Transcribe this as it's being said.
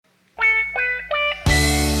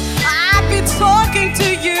talking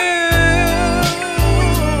to you,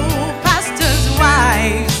 pastors'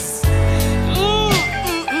 wives. Oh,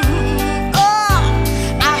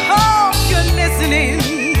 I hope you're listening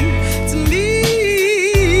to me.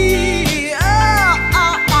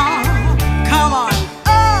 Come on,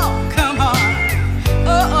 come on,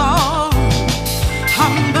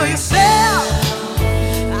 humble yourself.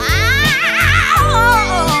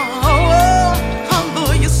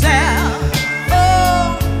 Humble yourself.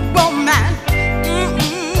 Oh, woman,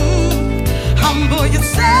 humble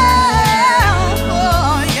yourself.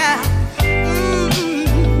 Oh, yeah.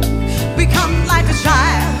 Become like a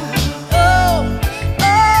child. Oh,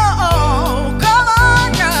 come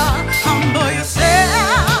on, girl. Humble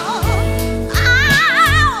yourself.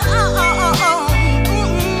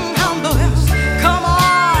 Humble yourself. Come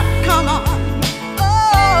on, come on.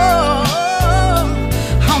 Oh,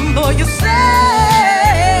 humble yourself.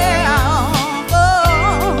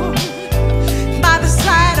 Oh, by the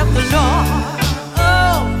side of the Lord.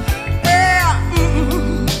 Oh, yeah.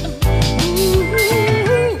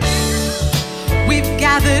 We've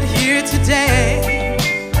gathered here today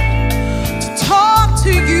to talk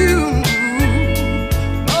to you,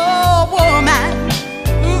 oh woman.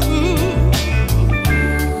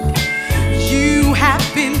 You have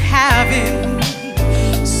been having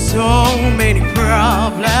so many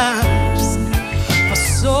problems for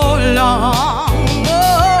so long.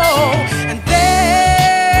 Oh, and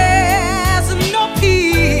there's no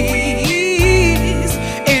peace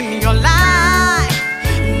in your life.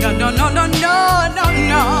 No, no, no, no, no, no,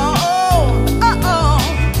 no.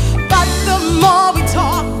 But the more we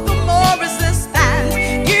talk, the more resistant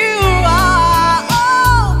you are.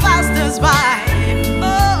 Oh, pastor's wife.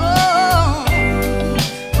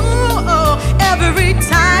 Every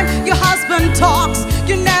time your husband talks,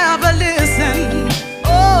 you never listen.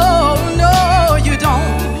 Oh, no, you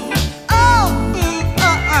don't. Oh,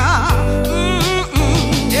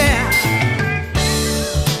 yeah.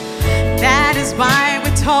 That is why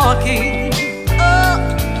we're talking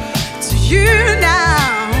to you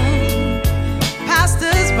now,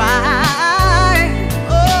 pastor's wife.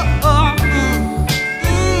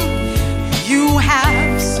 You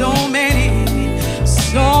have so many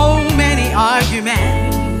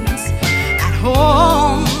arguments at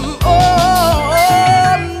home. Oh,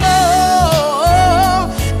 no,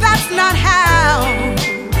 that's not how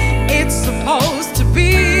it's supposed to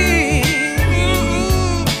be.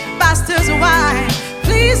 Pastor's wife,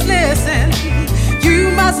 please listen.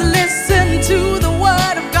 You must listen to the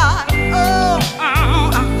word of God. Oh,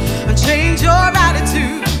 and change your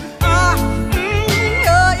attitude. Oh,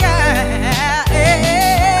 yeah.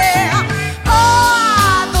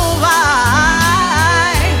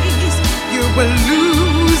 Otherwise, you will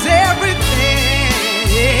lose everything.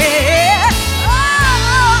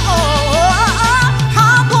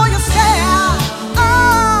 Humble yourself.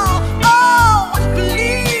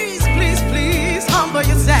 Please, please, please, humble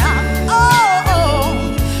yourself.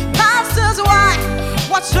 Pastor's wife,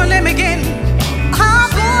 what's your name again?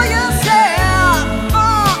 Humble yourself.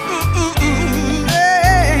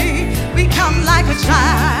 Hey, become like a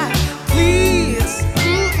child, please.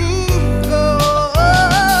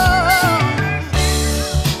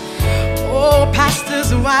 Oh,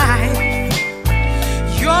 pastor's wife,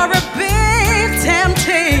 you're a big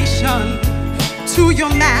temptation to your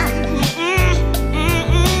man.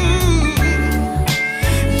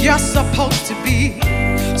 You're supposed to be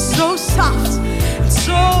so soft and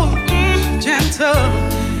so gentle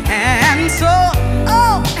and so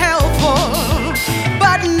helpful,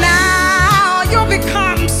 but now you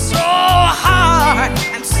become so hard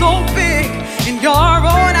and so big in your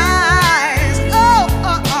own eyes.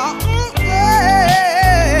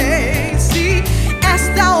 See,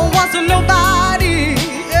 Esther wasn't nobody,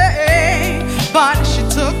 but she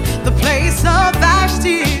took the place of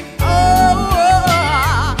Vashti.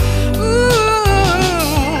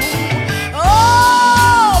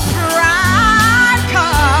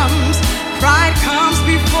 Pride comes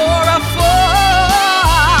before a fall.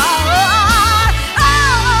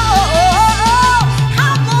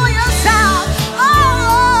 Humble yourself.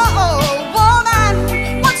 Woman,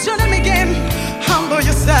 what's your name again? Humble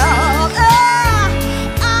yourself.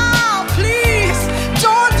 Please,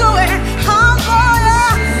 don't do it. Humble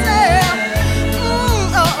yourself.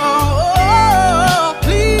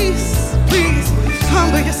 Please, please,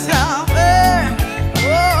 humble yourself.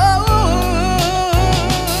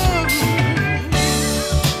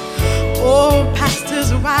 Oh,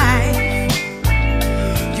 pastor's wife,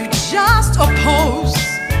 you just oppose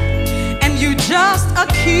and you just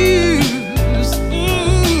accuse.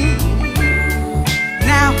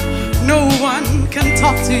 Now no one can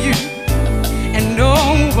talk to you and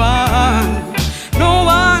no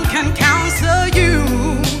one can counsel you.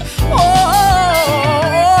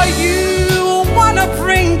 Oh, you wanna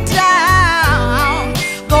bring down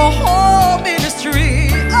the whole ministry.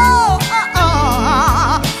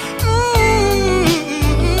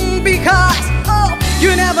 Because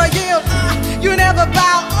you never yield, you never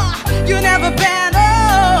bow, you never bend.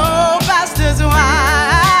 Oh, pastors, why?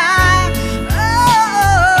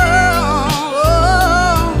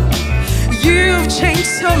 You've changed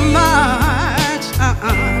so much,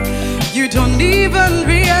 you don't even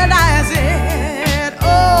realize it.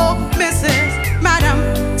 Oh, Mrs. Madam,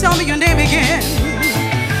 tell me your name again.